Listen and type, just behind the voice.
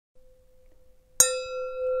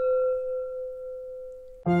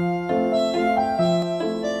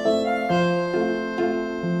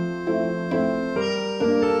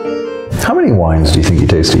many wines do you think you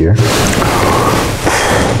taste a year?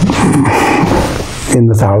 In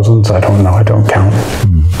the thousands. I don't know. I don't count.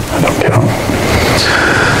 I don't count.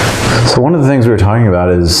 So one of the things we were talking about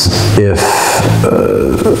is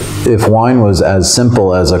if wine was as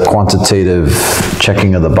simple as a quantitative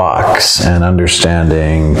checking of the box and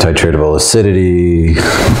understanding titratable acidity,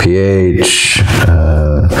 pH,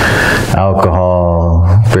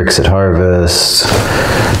 alcohol, bricks at harvest,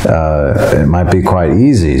 it might be quite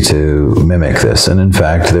easy to mimic this. And in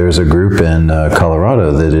fact, there's a group in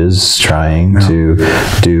Colorado that is trying to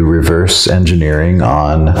do reverse engineering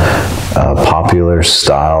on popular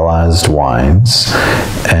stylized wines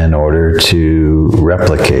in order to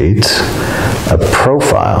replicate a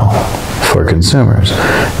profile for consumers.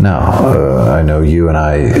 Now, I know you and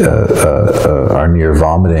I are near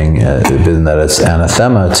vomiting in that it's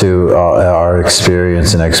anathema to our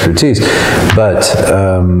experience and expertise, but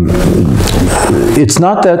it's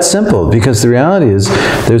not that simple, because the reality is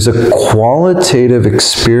there's a qualitative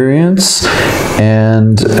experience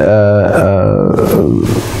and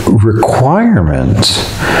requirement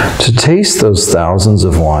to taste those thousands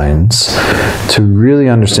of wines to really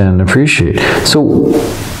understand and appreciate. So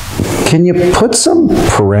can you put some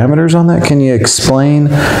parameters on that? Can you explain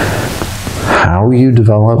how you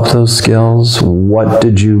developed those skills? What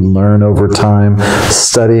did you learn over time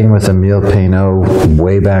studying with Emile Peynaud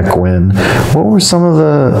way back when? What were some of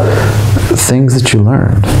the things that you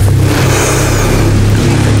learned?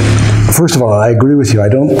 First of all, I agree with you. I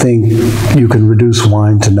don't think you can reduce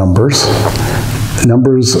wine to numbers.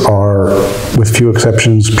 Numbers are, with few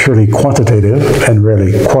exceptions, purely quantitative and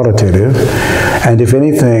rarely qualitative. And if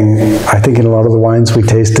anything, I think in a lot of the wines we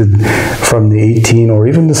tasted from the 18 or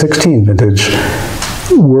even the 16 vintage,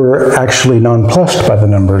 we're actually nonplussed by the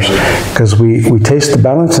numbers, because we taste the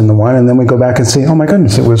balance in the wine and then we go back and see, oh my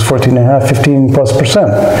goodness, it was 14.5%,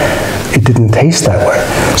 15+%. It didn't taste that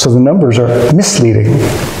way. So the numbers are misleading.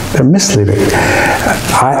 They're misleading.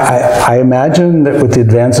 I imagine that with the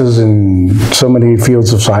advances in so many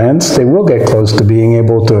fields of science, they will get close to being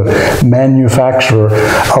able to manufacture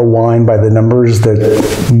a wine by the numbers that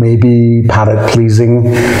may be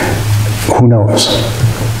palate-pleasing. Who knows?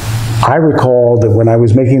 I recall that when I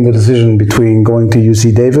was making the decision between going to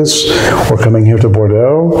UC Davis or coming here to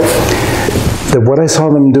Bordeaux, that what I saw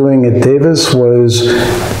them doing at Davis was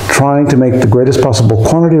trying to make the greatest possible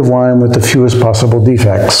quantity of wine with the fewest possible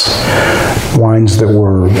defects. Wines that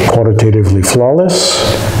were qualitatively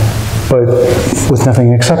flawless, but with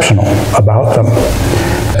nothing exceptional about them.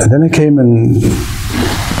 And then I came and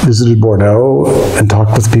visited Bordeaux and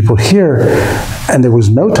talked with people here, and there was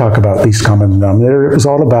no talk about least common denominator. It was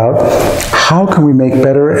all about how can we make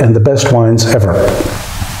better and the best wines ever.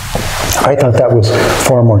 I thought that was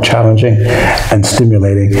far more challenging and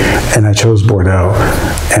stimulating, and I chose Bordeaux.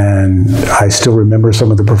 And I still remember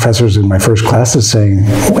some of the professors in my first classes saying,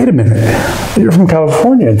 wait a minute, you're from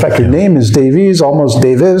California. In fact, your name is Davies, almost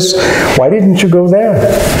Davis. Why didn't you go there?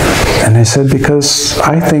 And I said, because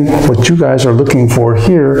I think what you guys are looking for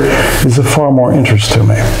here is of far more interest to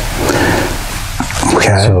me.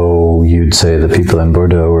 Okay. So you'd say the people in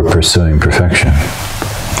Bordeaux were pursuing perfection?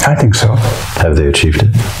 I think so. Have they achieved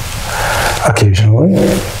it? Occasionally.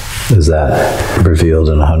 Is that revealed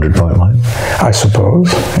in a 100-point wine? I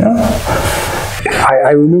suppose, yeah.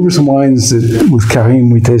 I remember some wines that with Karim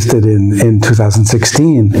we tasted in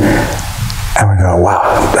 2016, and we go,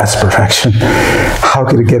 wow, that's perfection. How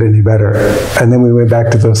could it get any better? And then we went back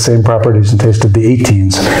to those same properties and tasted the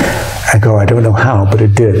 18s. I go, I don't know how, but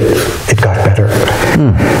it did. It got better.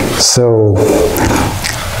 So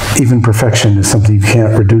even perfection is something you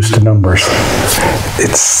can't reduce to numbers.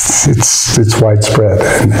 It's widespread.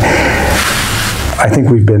 And I think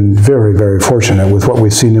we've been very, very fortunate with what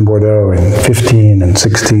we've seen in Bordeaux in 15 and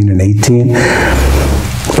 16 and 18.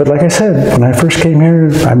 But like I said, when I first came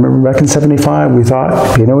here, I remember back in 75, we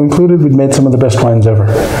thought, Pinot included, we'd made some of the best wines ever.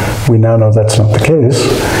 We now know that's not the case.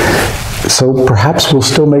 So perhaps we'll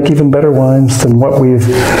still make even better wines than what we've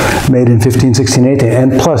made in 15, 16, 18.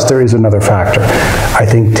 And plus, there is another factor. I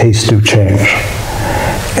think tastes do change.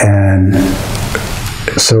 And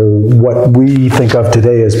so what we think of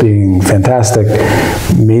today as being fantastic,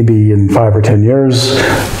 maybe in 5 or 10 years,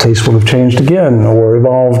 taste will have changed again or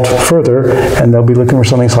evolved further, and they'll be looking for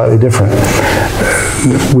something slightly different.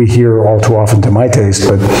 We hear all too often, to my taste,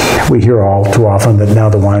 but we hear all too often that now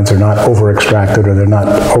the wines are not over-extracted, or they're not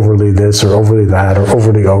overly this or overly that or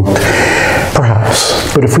overly oaked.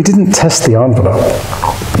 Perhaps. But if we didn't test the envelope,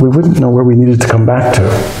 we wouldn't know where we needed to come back to.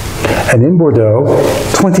 And in Bordeaux,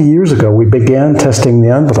 20 years ago, we began testing the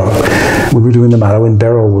envelope. We were doing the Malo in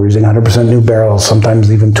barrel. We were using 100% new barrels,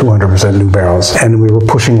 sometimes even 200% new barrels. And we were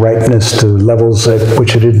pushing ripeness to levels at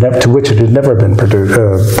which it had never been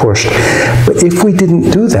pushed. But if we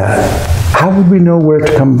didn't do that, how would we know where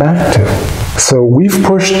to come back to? So we've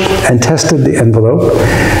pushed and tested the envelope.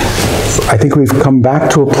 I think we've come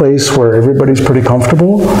back to a place where everybody's pretty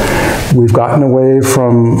comfortable. We've gotten away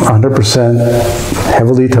from 100%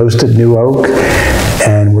 heavily toasted new oak,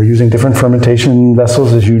 and we're using different fermentation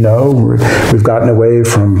vessels, as you know. We've gotten away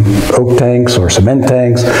from oak tanks or cement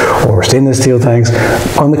tanks or stainless steel tanks.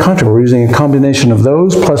 On the contrary, we're using a combination of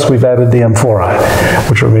those, plus we've added the amphorae,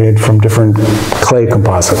 which are made from different clay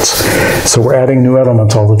composites. So we're adding new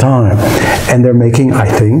elements all the time. And they're making, I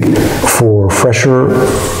think, for fresher,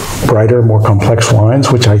 brighter, more complex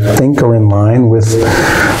wines, which I think are in line with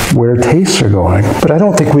where tastes are going. But I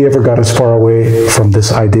don't think we ever got as far away from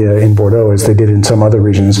this idea in Bordeaux as they did in some other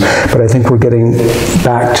regions. But I think we're getting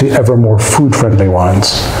back to ever more food-friendly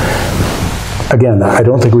wines. Again, I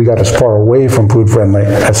don't think we got as far away from food-friendly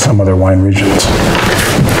as some other wine regions.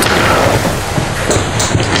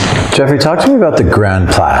 Jeffrey, talk to me about the Grand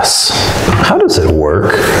Place. How does it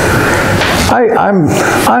work? I'm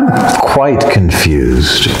quite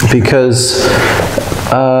confused because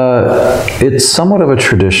it's somewhat of a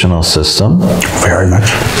traditional system. Very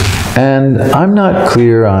much. And I'm not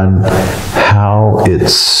clear on how it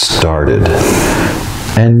started.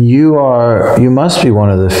 And you must be one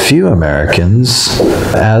of the few Americans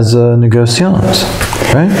as a négociant,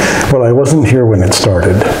 right? Well, I wasn't here when it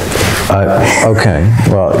started. Okay,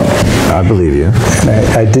 well, I believe you.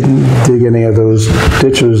 I didn't dig any of those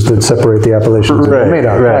ditches that separate the appellations.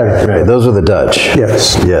 Right. Those are the Dutch.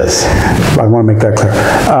 Yes. Yes. I want to make that clear.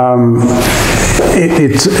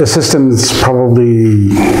 It's a system that's probably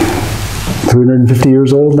 350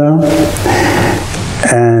 years old now.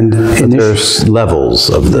 And there's levels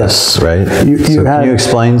of this, yes. Right? Can you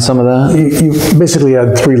explain some of that? You basically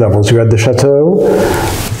had three levels. You had the chateau,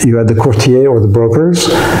 you had the courtier or the brokers,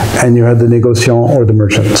 and you had the négociant or the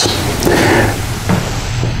merchants.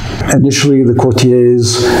 Initially, the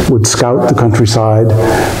courtiers would scout the countryside,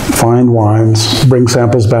 find wines, bring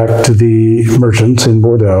samples back to the merchants in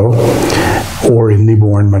Bordeaux, or in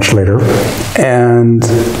Libourne much later, and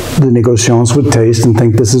the négociants would taste and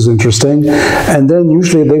think this is interesting, and then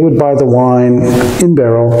usually they would buy the wine in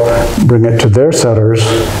barrel, bring it to their cellars,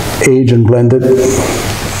 age and blend it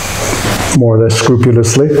more or less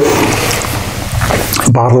scrupulously,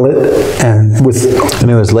 bottle it, and it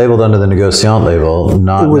was labeled under the négociant label,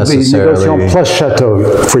 not necessarily... It would be négociant plus chateau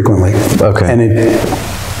frequently. Okay. And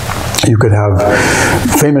you could have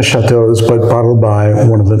famous chateaus, but bottled by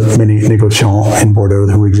one of the many négociants in Bordeaux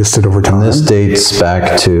who existed over time. And this dates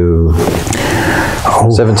back to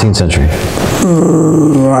 17th century.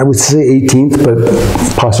 I would say 18th,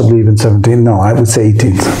 but possibly even 17th. No, I would say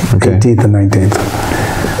 18th. Okay. 18th and 19th.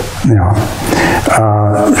 Yeah.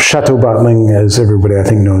 Chateau bottling, as everybody I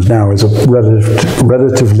think knows now, is a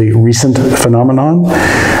relatively recent phenomenon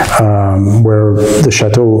where the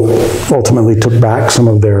chateau ultimately took back some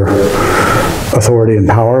of their authority and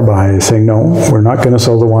power by saying, no, we're not going to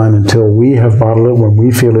sell the wine until we have bottled it when we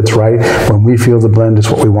feel it's right, when we feel the blend is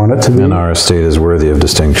what we want it to be. And our estate is worthy of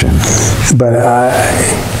distinction. But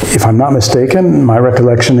if I'm not mistaken, my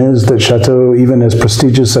recollection is that Chateau, even as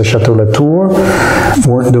prestigious as Chateau Latour,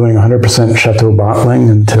 weren't doing 100% Chateau bottling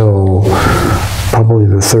until probably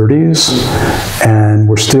the 30s, and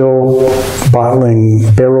we're still bottling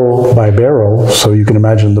barrel by barrel, so you can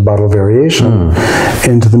imagine the bottle variation,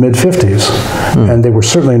 into the mid-50s. And they were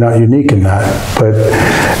certainly not unique in that, but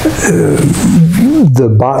the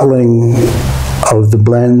bottling of the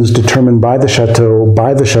blends determined by the chateau,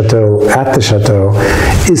 at the chateau,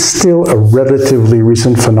 is still a relatively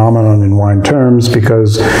recent phenomenon in wine terms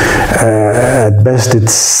because at best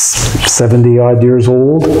it's 70-odd years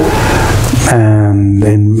old, and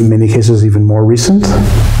in many cases even more recent.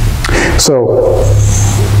 So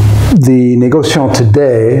the négociants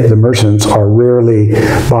today, the merchants, are rarely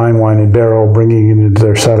buying wine in barrel, bringing it into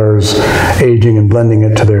their cellars, aging and blending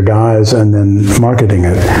it to their guys, and then marketing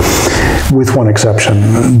it. With one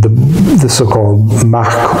exception, the so-called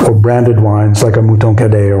marque or branded wines like a Mouton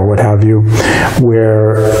Cadet or what have you,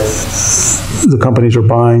 where the companies are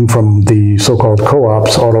buying from the so-called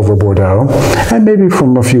co-ops all over Bordeaux, and maybe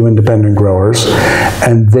from a few independent growers,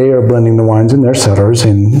 and they are blending the wines in their cellars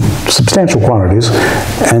in substantial quantities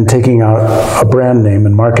and taking out a brand name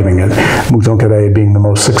and marketing it. Mouton Cadet being the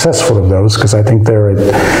most successful of those, because I think they're at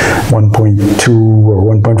 1.2 or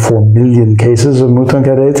 1.4 million cases of Mouton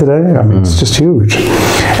Cadet today. I mean, it's just huge.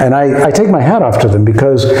 And I take my hat off to them,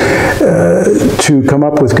 because to come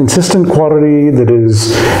up with consistent quality that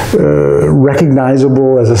is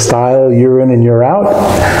recognizable as a style year in and year out,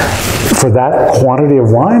 for that quantity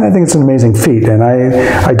of wine, I think it's an amazing feat, and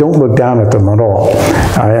I don't look down at them at all.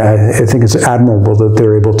 I think it's admirable that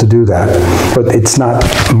they're able to do that, but it's not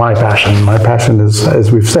my passion. My passion is,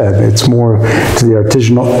 as we've said, it's more to the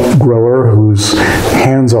artisanal grower who's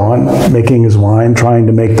hands-on, making his wine, trying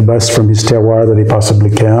to make the best from his terroir that he possibly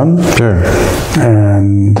can. Sure.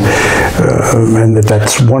 And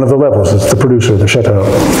that's one of the levels. It's the producer, the chateau.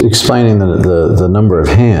 Explaining the number of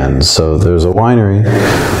hands. So there's a winery,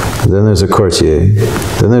 then there's a courtier,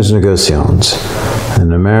 then there's negociants.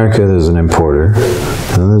 In America, there's an importer,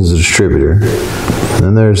 then there's a distributor,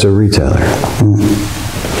 then there's a retailer.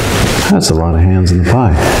 That's a lot of hands in the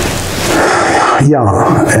pie.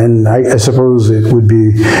 Yeah, and I suppose it would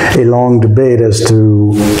be a long debate as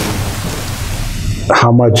to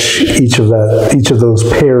how much each of those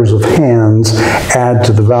pairs of hands add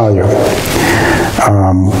to the value.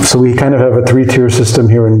 So we kind of have a three-tier system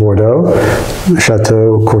here in Bordeaux: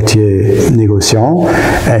 Chateau, Courtier, Négociant,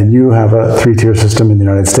 and you have a three-tier system in the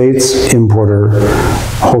United States: importer,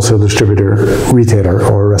 wholesale distributor, retailer,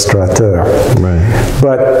 or restaurateur. Right.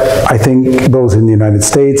 But I think both in the United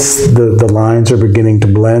States, the lines are beginning to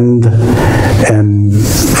blend, and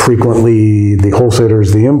frequently the wholesaler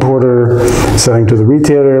is the importer selling to the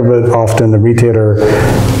retailer, but often the retailer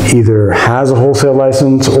either has a wholesale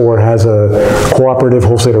license or has a cooperative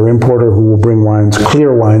wholesaler importer who will bring wines,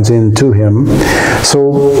 clear wines in to him.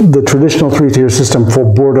 So the traditional three-tier system for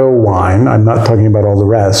Bordeaux wine, I'm not talking about all the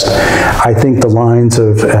rest, I think the lines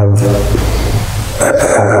have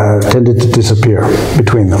tended to disappear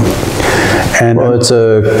between them. And well, it's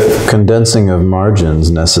a condensing of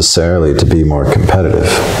margins necessarily to be more competitive.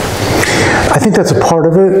 I think that's a part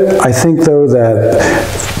of it. I think, though,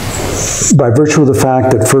 that by virtue of the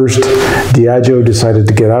fact that first Diageo decided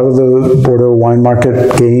to get out of the Bordeaux wine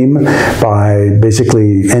market game by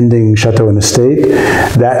basically ending Chateau and Estate,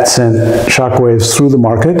 that sent shockwaves through the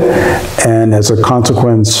market, and as a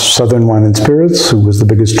consequence, Southern Wine and Spirits, who was the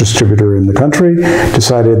biggest distributor in the country,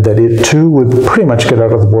 decided that it too would pretty much get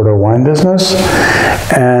out of the Bordeaux wine business,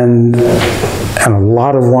 and a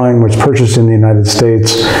lot of wine was purchased in the United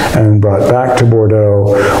States and brought back to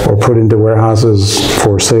Bordeaux or put into warehouses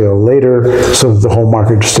for sale later, so that the whole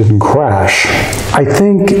market just didn't crash. I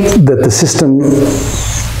think that the system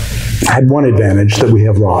had one advantage that we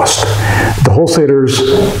have lost. The wholesalers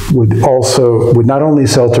would not only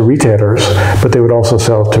sell to retailers, but they would also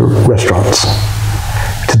sell to restaurants.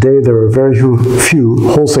 Today, there are very few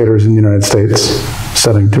wholesalers in the United States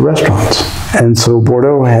selling to restaurants. And so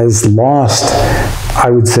Bordeaux has lost, I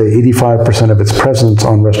would say, 85% of its presence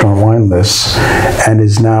on restaurant wine lists, and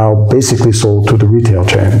is now basically sold to the retail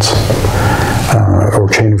chains, or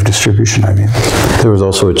chain of distribution, I mean. There was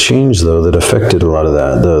also a change, though, that affected a lot of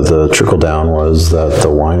that. The trickle-down was that the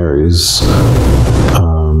wineries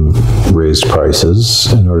raised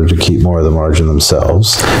prices in order to keep more of the margin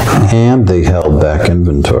themselves, and they held back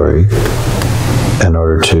inventory in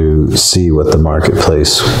order to see what the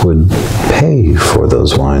marketplace would pay for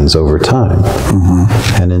those wines over time.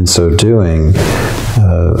 And in so doing,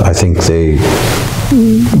 I think the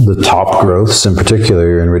top growths in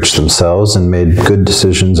particular enriched themselves and made good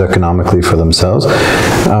decisions economically for themselves.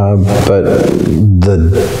 But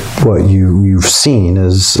what you've seen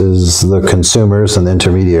is the consumers and the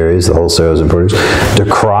intermediaries, the wholesalers and importers,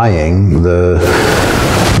 decrying the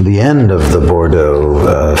end of the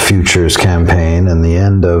Bordeaux futures campaign and the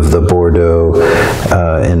end of the Bordeaux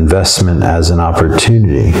investment as an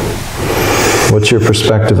opportunity. What's your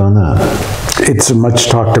perspective on that? It's a much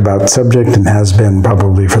talked about subject and has been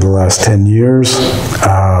probably for the last 10 years,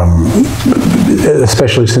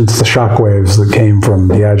 especially since the shockwaves that came from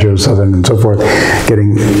Diageo, Southern, and so forth,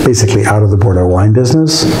 getting basically out of the Bordeaux wine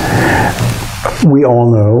business. We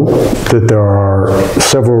all know that there are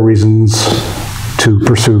several reasons to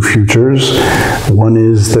pursue futures. One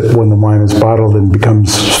is that when the wine is bottled and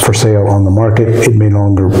becomes for sale on the market, it may no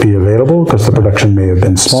longer be available because the production may have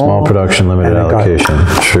been small. Small production, limited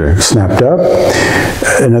allocation. Sure. Snapped up.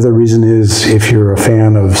 Another reason is if you're a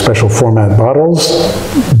fan of special format bottles,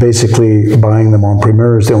 basically buying them en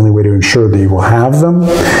primeur is the only way to ensure that you will have them.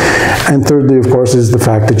 And thirdly, of course, is the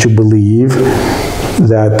fact that you believe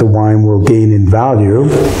that the wine will gain in value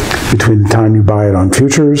between the time you buy it on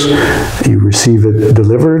futures, you receive it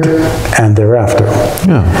delivered, and thereafter.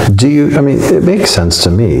 Yeah. I mean, it makes sense to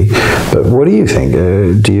me, but what do you think?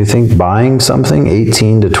 Do you think buying something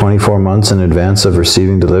 18 to 24 months in advance of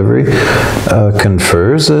receiving delivery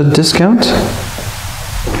confers a discount?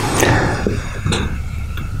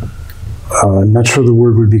 I'm not sure the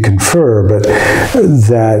word would be confer, but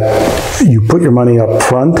that you put your money up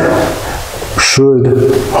front should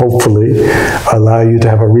hopefully allow you to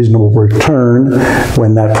have a reasonable return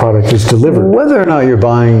when that product is delivered. Whether or not you're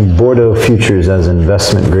buying Bordeaux futures as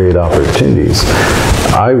investment grade opportunities,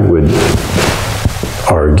 I would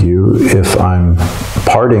argue if I'm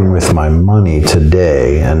parting with my money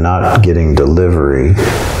today and not getting delivery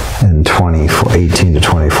in 18 to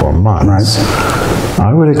 24 months, right,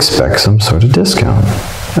 I would expect some sort of discount.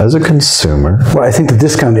 As a consumer, well, I think the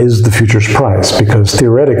discount is the futures price because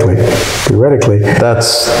theoretically,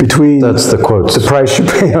 that's the quote. The price you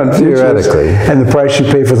pay on futures and the price you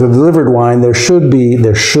pay for the delivered wine. There should be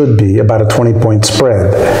about a 20-point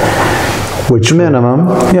spread, which minimum,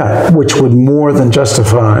 which would more than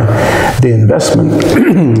justify the investment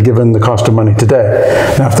given the cost of money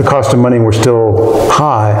today. Now, if the cost of money were still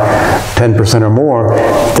high, 10% or more,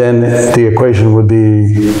 then the equation would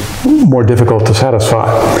be more difficult to satisfy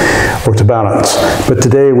or to balance. But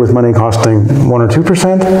today, with money costing 1 or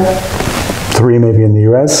 2%, 3 maybe in the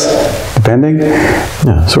US, depending.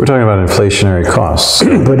 Yeah, so we're talking about inflationary costs.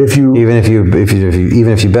 But if you even if you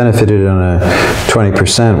benefited on a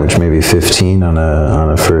 20%, which may be 15 on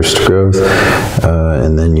a first growth,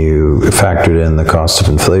 and then you factored in the cost of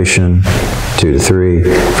inflation, 2 to 3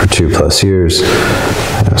 for 2+ years,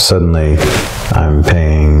 suddenly I'm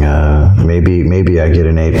paying maybe I get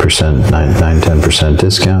an 8%, 9-10%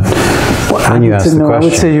 discount. Well, and you ask the question. I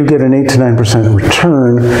would say you get an 8 to 9%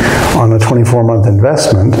 return on a 24-month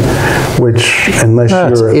investment, which unless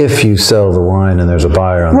if you sell the wine and there's a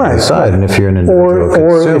buyer on the other side, and if you're an individual consumer,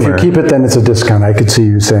 or if you keep it, then it's a discount. I could see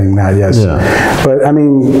you saying that, yes. Yeah. But I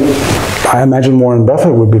mean, I imagine Warren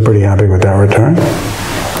Buffett would be pretty happy with that return.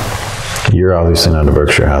 You're obviously not a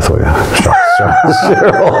Berkshire Hathaway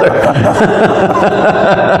shareholder.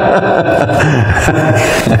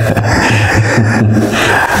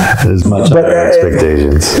 There's much higher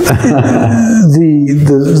expectations.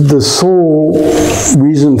 The sole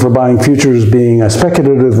reason for buying futures being a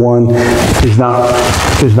speculative one is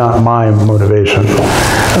not my motivation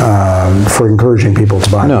for encouraging people to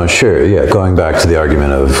buy. No, sure, yeah. Going back to the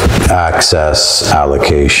argument of access,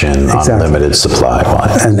 allocation, unlimited supply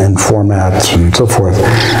wine, and formats and so forth.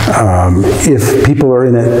 If people are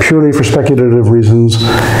in it purely for speculative reasons,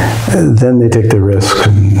 then they take the risk,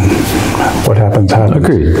 and what happens happens.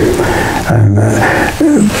 Agreed. And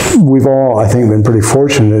we've all, I think, been pretty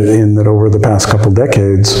fortunate in that over the past couple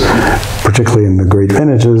decades, particularly in the great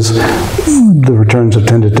vintages, the returns have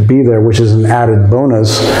tended to be there, which is an added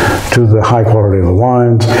bonus to the high quality of the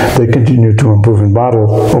wines. They continue to improve in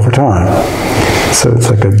bottle over time. So it's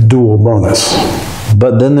like a dual bonus.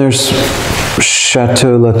 But then there's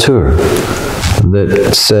Chateau Latour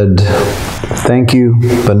that said, thank you,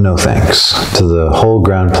 but no thanks to the whole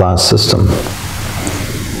Grand Place system.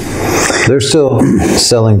 They're still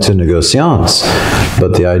selling to negociants,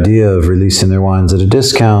 but the idea of releasing their wines at a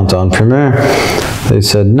discount en primeur, they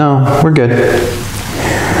said, no, we're good.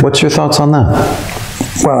 What's your thoughts on that?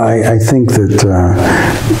 Well, I think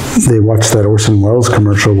that they watched that Orson Welles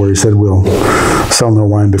commercial where he said, we'll sell no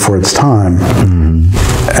wine before it's time. Mm-hmm.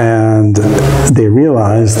 And they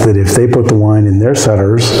realized that if they put the wine in their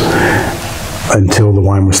cellars until the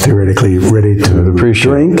wine was theoretically ready to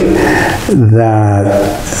drink,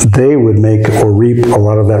 that they would make or reap a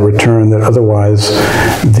lot of that return that otherwise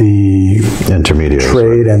the intermediaries,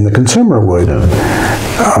 trade and the consumer would. Yeah.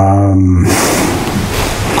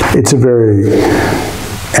 It's a very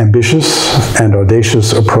ambitious and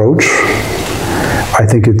audacious approach. I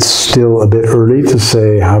think it's still a bit early to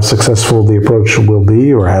say how successful the approach will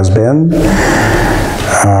be or has been.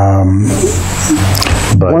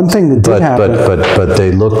 One thing that did happen... But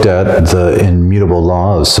they looked at the immutable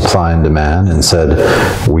law of supply and demand and said,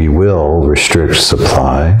 we will restrict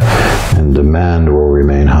supply and demand will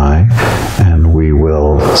remain high, and we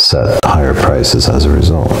will set higher prices as a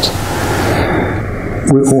result.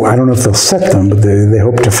 I don't know if they'll set them, but they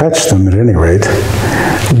hope to fetch them at any rate.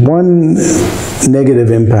 One negative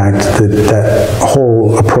impact that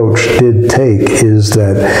whole approach did take is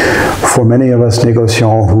that for many of us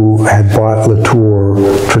négociants who had bought Latour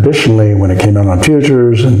traditionally when it came out on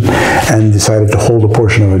futures and decided to hold a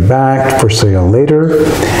portion of it back for sale later,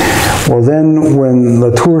 well then when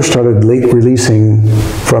Latour started late releasing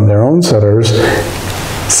from their own setters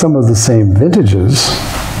some of the same vintages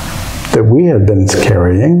that we had been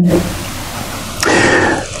carrying,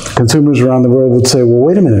 consumers around the world would say, well,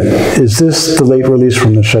 wait a minute, is this the late release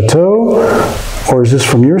from the Chateau, or is this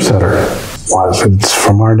from your setter? Well, it's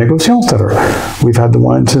from our négociant setter. We've had the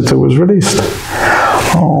wine since it was released.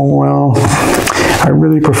 Oh, well, I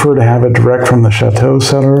really prefer to have it direct from the Chateau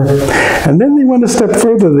setter. And then they went a step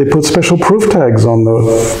further. They put special proof tags on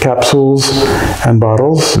the capsules and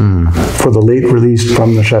bottles for the late release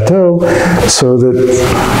from the Chateau, so that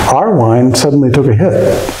our wine suddenly took a hit.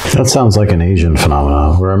 That sounds like an Asian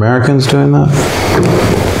phenomenon. Were Americans doing that?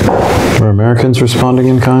 Were Americans responding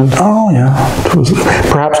in kind? Oh, yeah.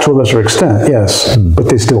 Perhaps to a lesser extent, yes. But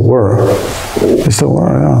they still were. They still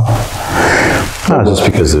were, yeah. Not just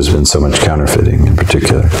because there's been so much counterfeiting in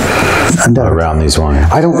particular around these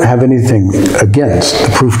wines. I don't have anything against the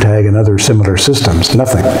proof tag and other similar systems,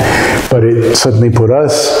 nothing. But it suddenly put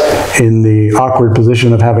us in the awkward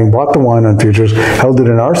position of having bought the wine on futures, held it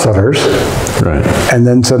in our cellars, right, and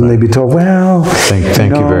then suddenly be told, well... Thank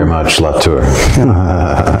you very much, Latour.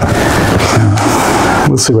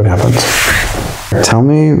 We'll see what happens. Tell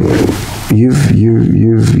me,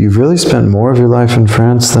 you've really spent more of your life in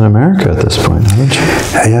France than America at this point, haven't you?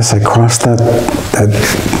 Yes, I crossed that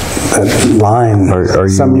line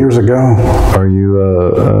some years ago. Are you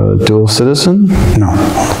a dual citizen? No,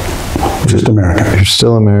 just American. You're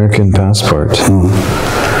still American passport.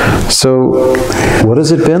 So, what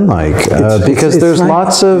has it been like? Because there's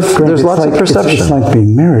lots of perception. It's like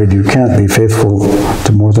being married. You can't be faithful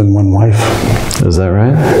to more than one wife. Is that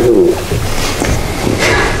right?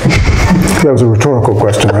 That was a rhetorical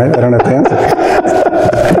question, right? I don't have to answer.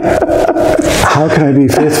 How can I be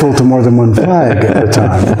faithful to more than one flag at a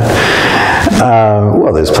time?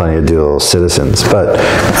 Well, there's plenty of dual citizens, but...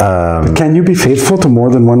 Can you be faithful to more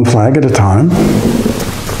than one flag at a time?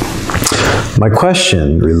 My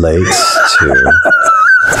question relates to...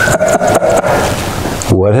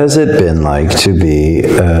 What has it been like to be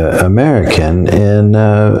American in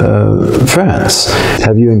France?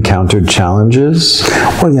 Have you encountered challenges?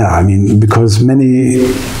 Well, yeah, I mean, because many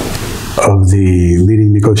of the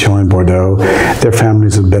leading négociants in Bordeaux, their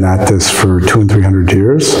families have been at this for 200 and 300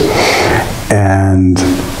 years, and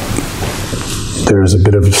there's a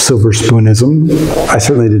bit of silver spoonism. I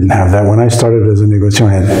certainly didn't have that. When I started as a négociant,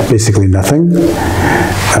 I had basically nothing.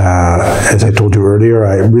 As I told you earlier,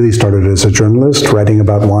 I really started as a journalist, writing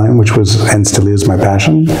about wine, which was, and still is, my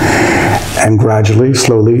passion, and gradually,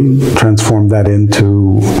 slowly, transformed that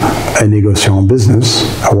into a négociant business,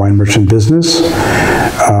 a wine merchant business.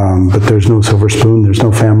 But there's no silver spoon. There's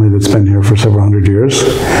no family that's been here for several hundred years.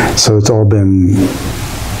 So it's all been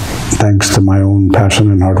thanks to my own passion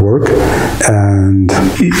and hard work. And,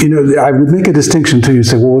 you know, I would make a distinction too. You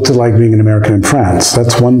say, well, what's it like being an American in France?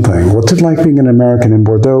 That's one thing. What's it like being an American in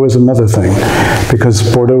Bordeaux is another thing. Because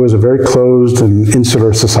Bordeaux is a very closed and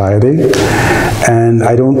insular society. And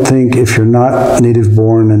I don't think if you're not native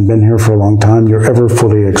born and been here for a long time, you're ever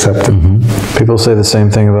fully accepted. Mm-hmm. People say the same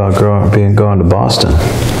thing about going to Boston.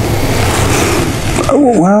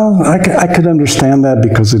 Well, I could understand that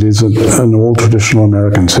because it is an old traditional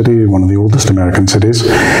American city, one of the oldest American cities,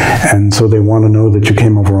 and so they want to know that you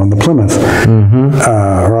came over on the Plymouth,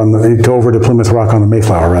 or over to Plymouth Rock on the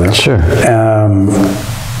Mayflower, rather. Sure.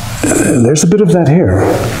 There's a bit of that here,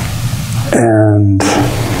 and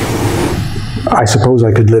I suppose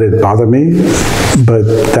I could let it bother me, but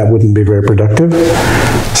that wouldn't be very productive,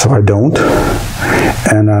 so I don't,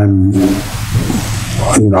 and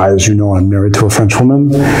as you know, I'm married to a French woman,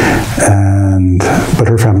 but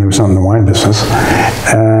her family was not in the wine business.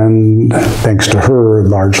 And thanks to her,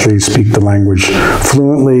 largely speak the language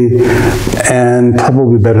fluently and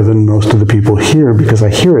probably better than most of the people here because I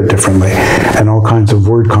hear it differently. And all kinds of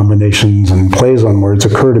word combinations and plays on words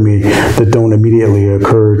occur to me that don't immediately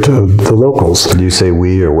occur to the locals. Do you say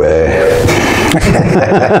we or way?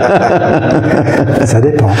 Ça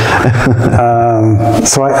dépend.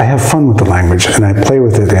 So I have fun with the language and I play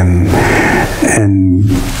with it, and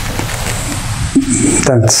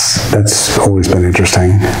that's always been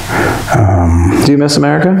interesting. Do you miss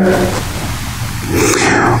America?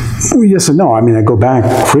 Well, yes and no. I mean, I go back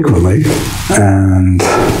frequently, and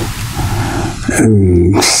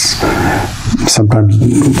Sometimes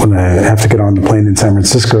when I have to get on the plane in San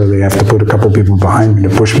Francisco, they have to put a couple people behind me to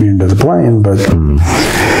push me into the plane. But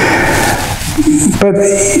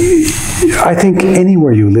I think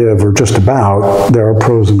anywhere you live, or just about, there are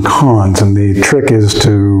pros and cons, and the trick is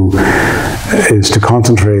to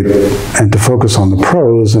concentrate and to focus on the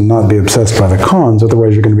pros and not be obsessed by the cons.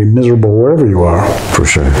 Otherwise, you're going to be miserable wherever you are. For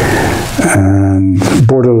sure. And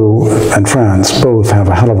Bordeaux and France both have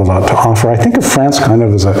a hell of a lot to offer. I think of France kind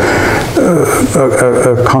of as a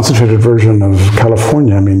concentrated version of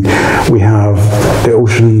California. I mean, we have the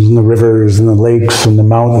oceans and the rivers and the lakes and the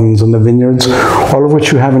mountains and the vineyards, all of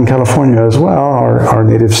which you have in California as well, our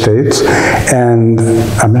native states. And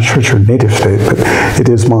I'm not sure it's your native state, but it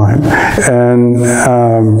is mine. And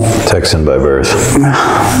Texan by birth.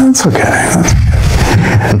 That's okay.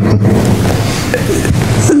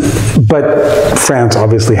 But France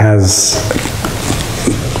obviously has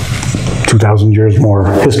 2,000 years more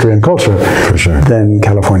history and culture than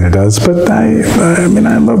California does. But I mean,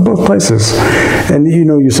 I love both places. And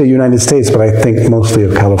you say United States, but I think mostly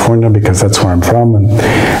of California because that's where I'm from, and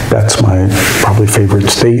that's my probably favorite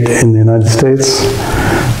state in the United States.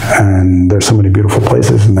 And there's so many beautiful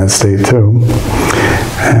places in that state too.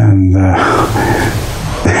 And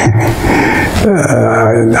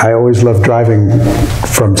I always loved driving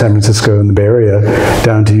from San Francisco in the Bay Area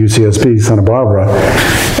down to UCSB, Santa Barbara.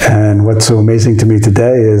 And what's so amazing to me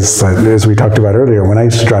today is, as we talked about earlier, when I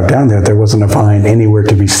used to drive down there, there wasn't a vine anywhere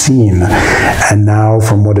to be seen. And now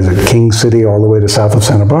from, King City all the way to south of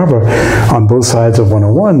Santa Barbara, on both sides of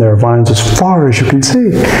 101, there are vines as far as you can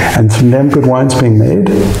see. And some damn good wines being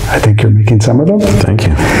made. I think you're making some of them. Thank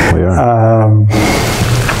you. We are.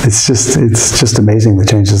 It's just amazing the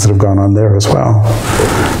changes that have gone on there as well.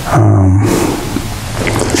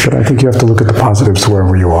 But I think you have to look at the positives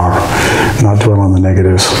wherever you are, not dwell on the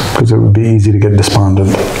negatives, because it would be easy to get despondent.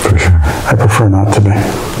 For sure. I prefer not to be.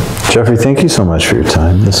 Jeffrey, thank you so much for your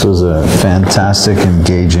time. This was a fantastic,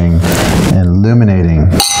 engaging, and illuminating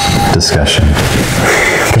discussion.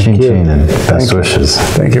 Chin and best wishes.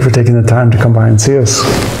 Thank you for taking the time to come by and see us.